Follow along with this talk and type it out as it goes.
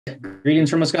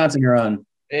Greetings from Wisconsin. You're on.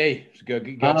 Hey, it's good.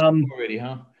 You got snow Um, already,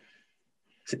 huh?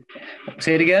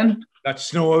 Say it again. Got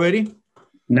snow already?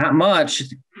 Not much.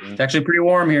 Yeah. It's actually pretty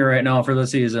warm here right now for the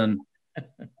season.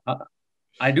 Uh,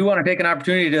 I do want to take an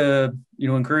opportunity to,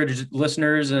 encourage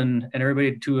listeners and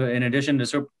everybody to, in addition to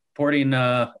supporting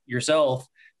yourself,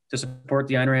 to support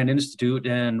the Ayn Rand Institute.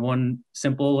 And one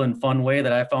simple and fun way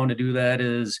that I found to do that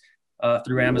is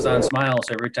through Amazon Smile.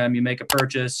 So every time you make a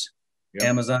purchase, Yep.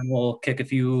 Amazon will kick a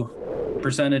few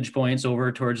percentage points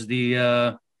over towards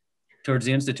the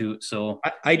institute. So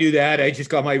I do that. I just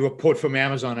got my report from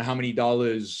Amazon on how many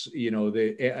dollars, the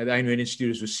Ayn Rand Institute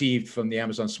has received from the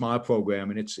Amazon Smile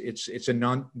program, and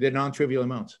they're non-trivial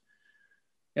amounts.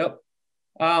 Yep.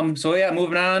 So yeah,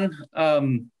 moving on.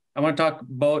 I want to talk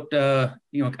about I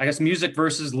guess music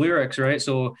versus lyrics, right?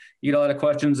 So you get a lot of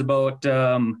questions about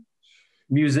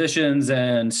musicians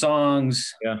and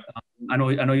songs. Yeah. I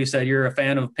know you said you're a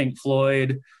fan of Pink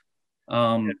Floyd.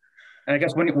 And I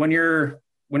guess when you're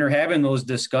having those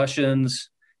discussions,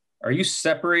 are you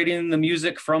separating the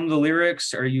music from the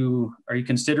lyrics? Are you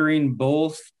considering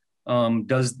both?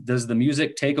 Does the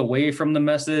music take away from the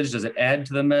message? Does it add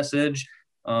to the message?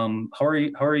 How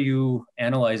are you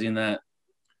analyzing that?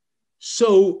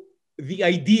 So the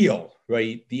ideal,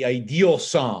 right? The ideal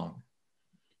song,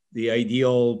 the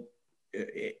ideal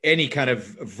any kind of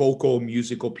vocal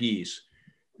musical piece,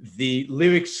 the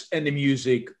lyrics and the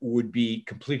music would be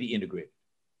completely integrated.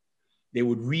 They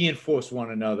would reinforce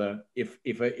one another. If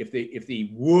the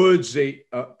words are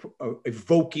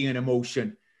evoking an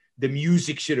emotion, the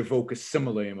music should evoke a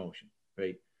similar emotion,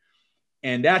 right?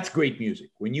 And that's great music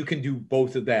when you can do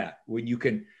both of that. When you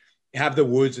can have the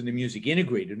words and the music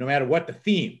integrated, no matter what the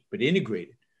theme, but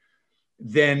integrated,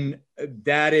 then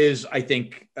that is, I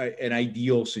think, an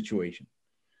ideal situation.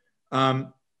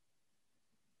 And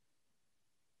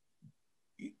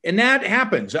that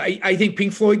happens. I think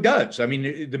Pink Floyd does. I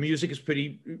mean, the music is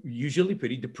usually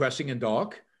pretty depressing and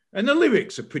dark, and the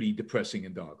lyrics are pretty depressing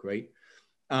and dark, right?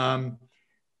 And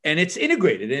it's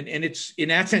integrated, and it's, in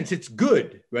that sense, it's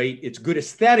good, right? It's good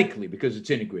aesthetically because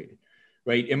it's integrated,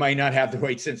 right? It might not have the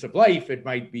right sense of life. It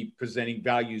might be presenting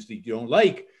values that you don't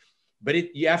like, but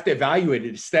you have to evaluate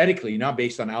it aesthetically, not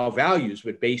based on our values,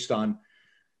 but based on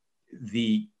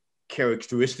the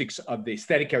characteristics of the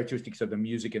aesthetic characteristics of the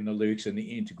music and the lyrics and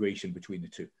the integration between the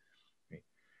two. Right?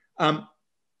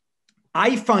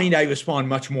 I find I respond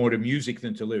much more to music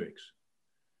than to lyrics,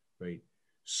 right?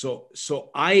 So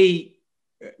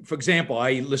for example,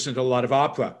 I listen to a lot of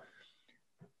opera.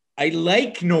 I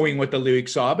like knowing what the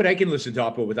lyrics are, but I can listen to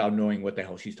opera without knowing what the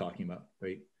hell she's talking about,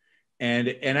 right?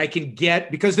 And I can get,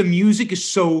 because the music is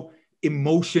so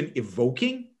emotion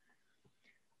evoking,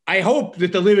 I hope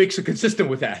that the lyrics are consistent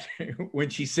with that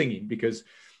when she's singing, because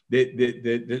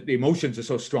the emotions are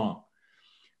so strong.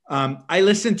 I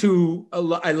listen to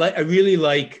I really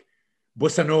like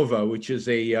bossa nova, which is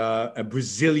a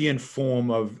Brazilian form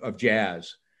of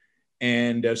jazz,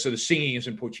 and so the singing is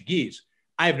in Portuguese.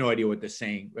 I have no idea what they're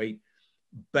saying, right?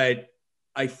 But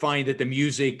I find that the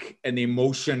music and the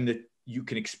emotion that you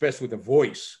can express with a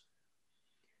voice,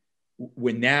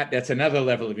 when that's another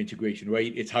level of integration,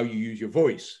 right? It's how you use your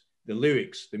voice, the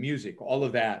lyrics, the music, all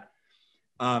of that.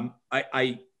 I'm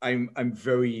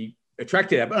very attracted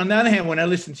to that. But on the other hand, when I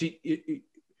listen to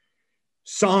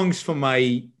songs from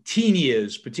my teen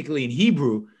years, particularly in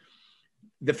Hebrew,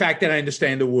 the fact that I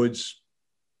understand the words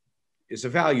is a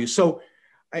value. So,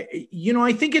 I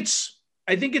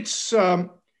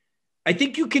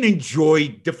think you can enjoy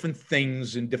different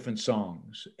things in different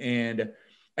songs. And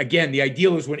again, the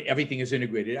ideal is when everything is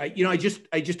integrated. I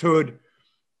just heard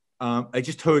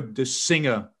the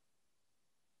singer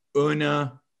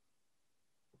Erna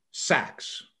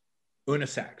Sachs,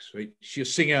 right? She's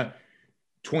a singer,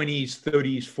 20s,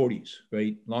 30s, 40s,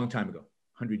 right? Long time ago,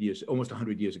 100 years, almost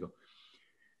 100 years ago.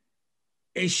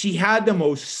 And she had the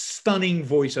most stunning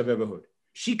voice I've ever heard.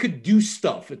 She could do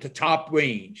stuff at the top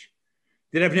range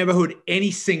that I've never heard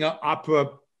any singer, opera,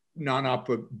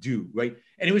 non-opera do, right?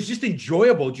 And it was just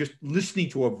enjoyable just listening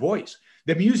to her voice.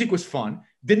 The music was fun.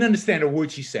 Didn't understand a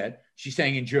word she said. She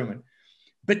sang in German.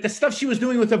 But the stuff she was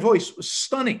doing with her voice was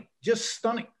stunning, just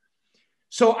stunning.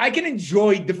 So I can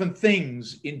enjoy different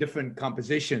things in different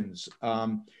compositions.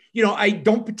 I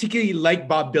don't particularly like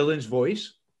Bob Dylan's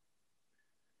voice,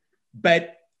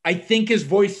 but I think his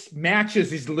voice matches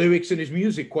his lyrics and his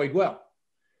music quite well.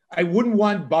 I wouldn't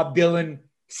want Bob Dylan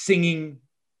singing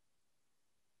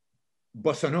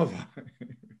bossa nova.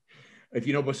 If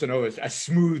you know bossa nova, it's a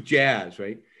smooth jazz,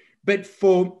 right? But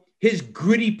for his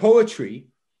gritty poetry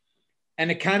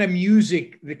and the kind of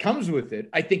music that comes with it,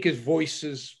 I think his voice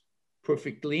is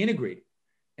perfectly integrated.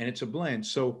 and it's a blend.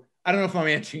 So I don't know if I'm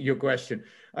answering your question.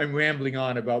 I'm rambling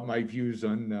on about my views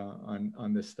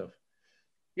on this stuff.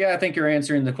 Yeah, I think you're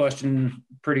answering the question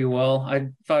pretty well. I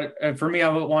thought for me, I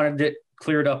wanted it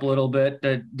cleared up a little bit.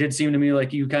 That did seem to me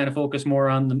like you kind of focus more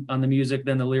on the music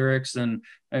than the lyrics, and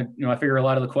I figure a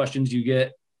lot of the questions you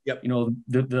get, Yep.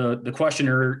 The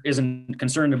questioner isn't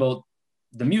concerned about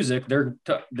the music.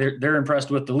 They're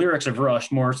impressed with the lyrics of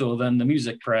Rush more so than the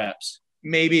music, perhaps.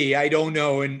 Maybe, I don't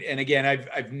know. And again,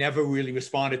 I've never really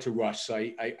responded to Rush, so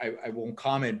I won't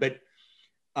comment. But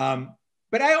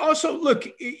I also look,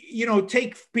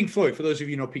 take Pink Floyd. For those of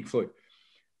you who know Pink Floyd,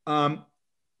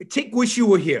 take "Wish You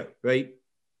Were Here," right?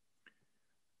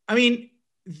 I mean,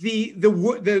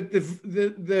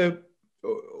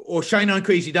 or "Shine On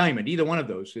Crazy Diamond," either one of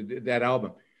those, that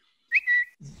album.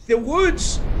 The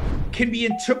words can be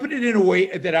interpreted in a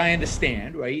way that I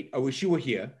understand, right? "I wish you were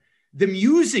here." The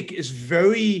music is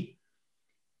very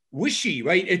wishy,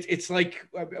 right? It's like,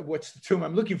 what's the term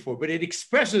I'm looking for? But it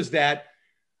expresses that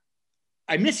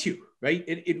I miss you, right?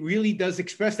 It really does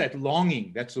express that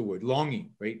longing. That's the word,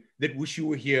 longing, right? That "Wish You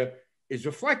Were Here" is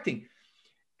reflecting.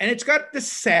 And it's got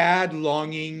this sad,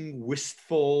 longing,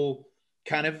 wistful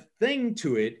kind of thing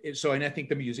to it. So, and I think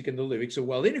the music and the lyrics are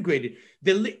well integrated.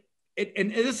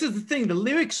 And this is the thing, the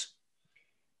lyrics,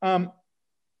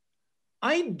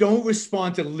 I don't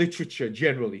respond to literature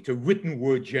generally, to written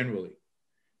word generally,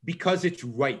 because it's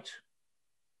right.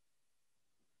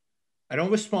 I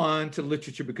don't respond to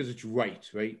literature because it's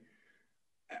right?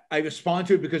 I respond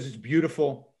to it because it's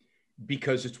beautiful,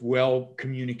 because it's well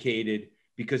communicated,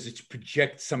 because it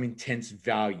projects some intense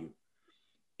value.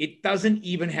 It doesn't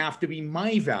even have to be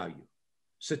my value.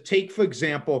 So take, for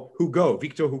example,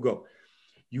 Victor Hugo.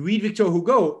 You read Victor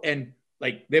Hugo, and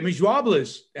like Les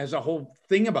Miserables has a whole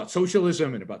thing about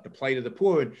socialism and about the plight of the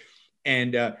poor.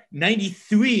 And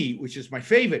 93, which is my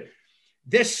favorite,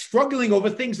 they're struggling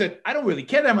over things that I don't really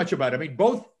care that much about. I mean,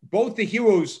 both the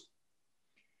heroes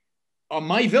are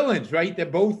my villains, right? They're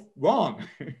both wrong.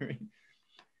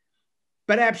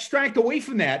 But I abstract away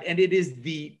from that, and it is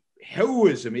the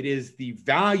heroism, it is the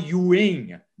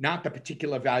valuing, not the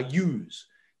particular values,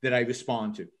 that I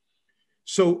respond to.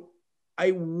 So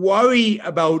I worry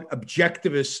about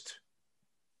objectivist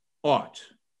art,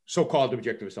 so-called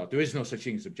objectivist art. There is no such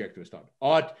thing as objectivist art.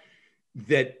 Art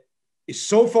that is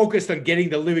so focused on getting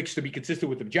the lyrics to be consistent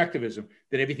with objectivism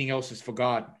that everything else is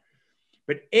forgotten.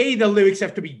 But the lyrics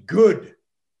have to be good.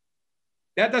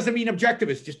 That doesn't mean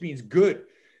objectivist, just means good.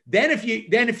 Then if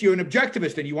you're an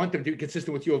objectivist and you want them to be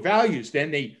consistent with your values,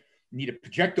 then they need to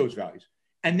project those values.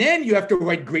 And then you have to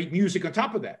write great music on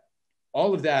top of that.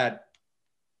 All of that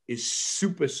is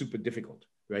super, super difficult,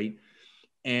 right?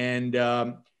 And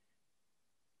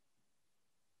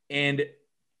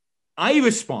I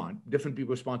respond, different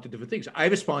people respond to different things. I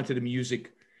respond to the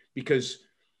music because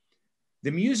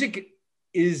the music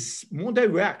is more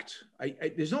direct.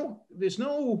 There's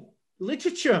no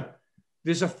literature.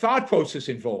 There's a thought process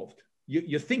involved.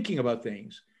 You're thinking about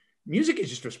things. Music is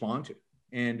just respond to.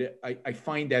 And I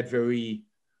find that very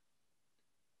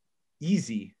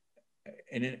easy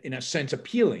and in a sense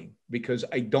appealing, because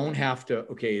I don't have to,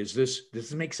 okay, does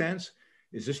this make sense?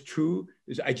 Is this true?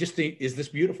 I just think, is this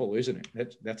beautiful, isn't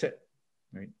it? That's it,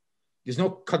 right? There's no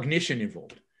cognition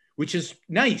involved, which is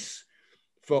nice.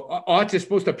 For art is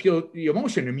supposed to appeal to your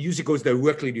emotion, and music goes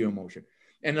directly to your emotion.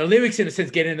 And the lyrics, in a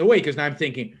sense, get in the way, because now I'm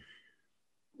thinking,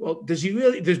 well, does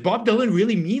Bob Dylan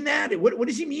really mean that? What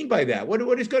does he mean by that?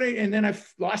 What is going to, and then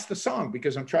I've lost the song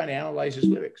because I'm trying to analyze his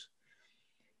lyrics.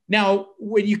 Now,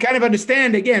 when you kind of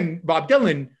understand, again, Bob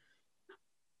Dylan,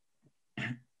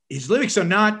 his lyrics are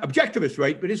not objectivist,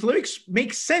 right? But his lyrics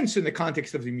make sense in the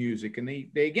context of the music. And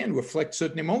they again, reflect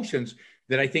certain emotions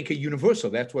that I think are universal.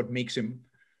 That's what makes him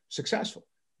successful.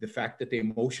 The fact that the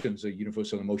emotions are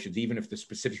universal emotions, even if the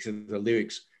specifics of the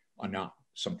lyrics are not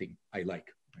something I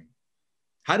like. Right?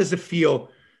 How does it feel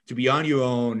to be on your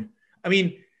own? I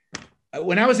mean,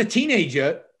 when I was a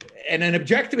teenager and an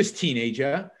objectivist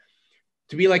teenager,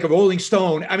 to be like a Rolling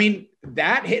Stone, I mean,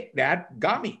 that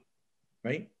got me,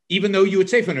 right? Even though you would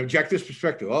say from an objectivist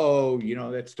perspective, oh,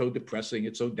 that's so depressing,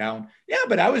 it's so down. Yeah,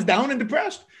 but I was down and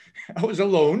depressed. I was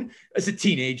alone as a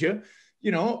teenager,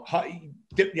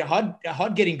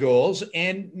 hard getting girls,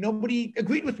 and nobody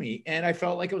agreed with me. And I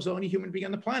felt like I was the only human being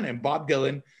on the planet. And Bob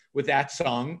Dylan, with that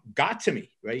song, got to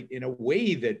me, right? In a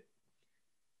way that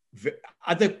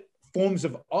other forms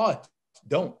of art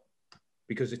don't,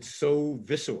 because it's so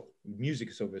visceral. Music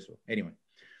is so visceral. Anyway.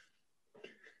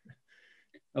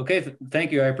 Okay,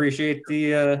 thank you. I appreciate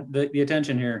the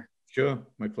attention here. Sure,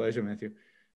 my pleasure, Matthew.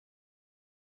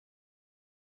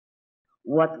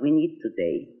 What we need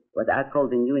today What I call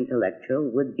the new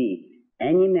intellectual would be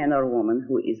any man or woman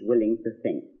who is willing to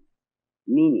think,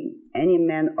 meaning any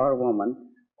man or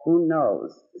woman who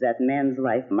knows that man's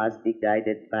life must be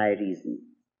guided by reason,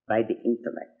 by the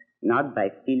intellect, not by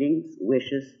feelings,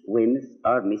 wishes, whims,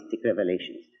 or mystic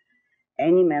revelations.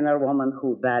 Any man or woman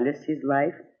who values his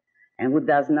life and who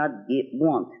does not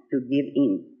want to give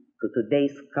in to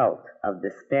today's cult of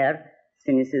despair,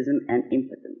 cynicism, and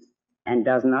impotence, and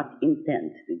does not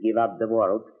intend to give up the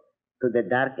world to the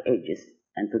dark ages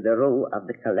and to the rule of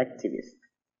the collectivist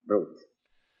brute.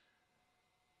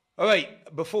 All right,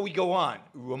 before we go on,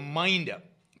 reminder,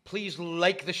 please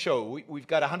like the show. We've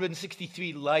got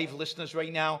 163 live listeners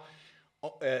right now,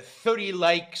 30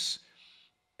 likes.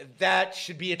 That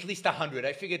should be at least 100.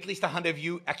 I figure at least 100 of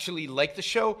you actually like the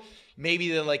show. Maybe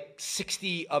there are like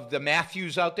 60 of the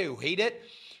Matthews out there who hate it,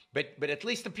 but at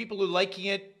least the people who are liking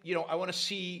it, you know, I want to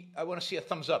see a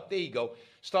thumbs up. There you go.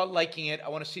 Start liking it. I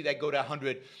want to see that go to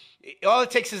 100. All it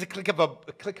takes is a click of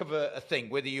a thing.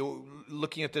 Whether you're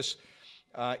looking at this,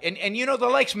 and you know, the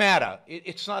likes matter.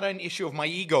 It's not an issue of my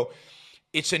ego.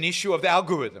 It's an issue of the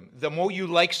algorithm. The more you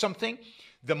like something,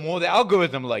 the more the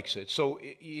algorithm likes it. So,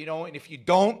 you know, and if you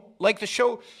don't like the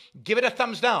show, give it a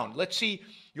thumbs down. Let's see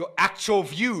your actual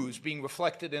views being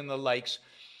reflected in the likes.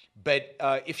 But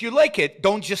if you like it,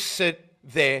 don't just sit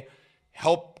there.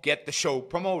 Help get the show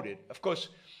promoted. Of course,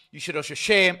 you should also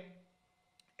share,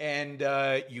 and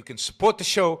you can support the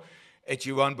show at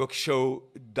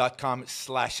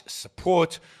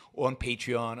JeronBrooksShow.com/support, or on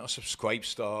Patreon or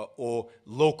Subscribestar or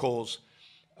Locals.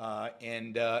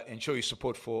 And show your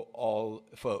support for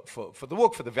the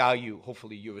work, for the value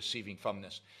hopefully you're receiving from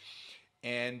this.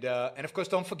 And of course,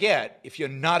 don't forget, if you're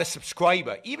not a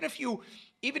subscriber, even if you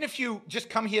just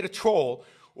come here to troll,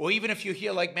 or even if you're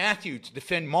here like Matthew to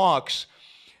defend Marx,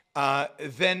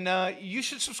 then you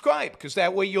should subscribe, because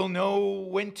that way you'll know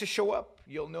when to show up.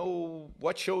 You'll know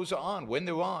what shows are on, when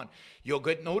they're on. You'll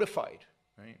get notified,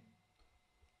 right?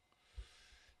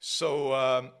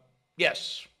 So,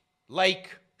 yes,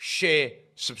 like, share,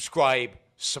 subscribe,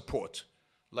 support.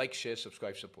 Like, share,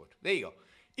 subscribe, support. There you go.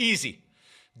 Easy.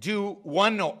 Do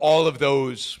one or all of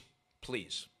those,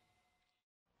 please.